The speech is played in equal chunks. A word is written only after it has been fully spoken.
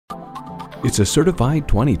It's a certified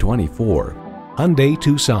 2024 Hyundai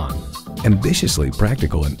Tucson. Ambitiously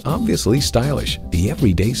practical and obviously stylish, the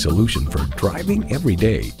everyday solution for driving every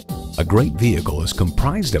day. A great vehicle is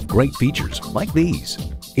comprised of great features like these: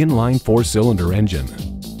 inline 4-cylinder engine,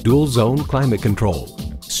 dual zone climate control,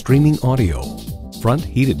 streaming audio, front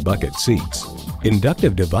heated bucket seats,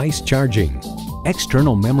 inductive device charging,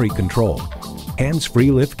 external memory control, hands-free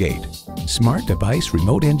liftgate, smart device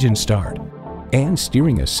remote engine start, and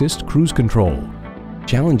steering assist cruise control.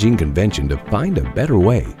 Challenging convention to find a better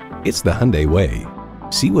way. It's the Hyundai way.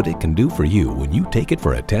 See what it can do for you when you take it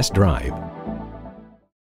for a test drive.